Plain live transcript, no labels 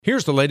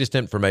Here's the latest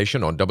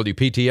information on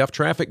WPTF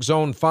Traffic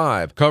Zone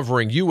 5,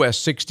 covering US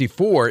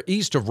 64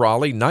 east of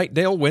Raleigh,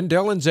 Knightdale,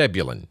 Wendell, and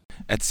Zebulon.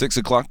 At 6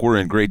 o'clock, we're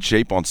in great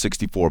shape on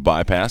 64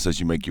 bypass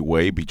as you make your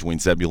way between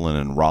Zebulon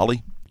and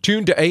Raleigh.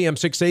 Tune to AM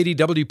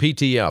 680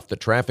 WPTF, the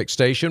traffic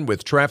station,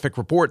 with traffic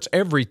reports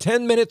every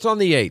 10 minutes on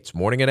the 8s,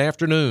 morning and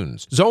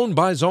afternoons.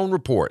 Zone-by-zone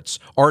reports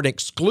are an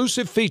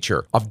exclusive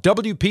feature of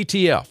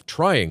WPTF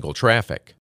Triangle Traffic.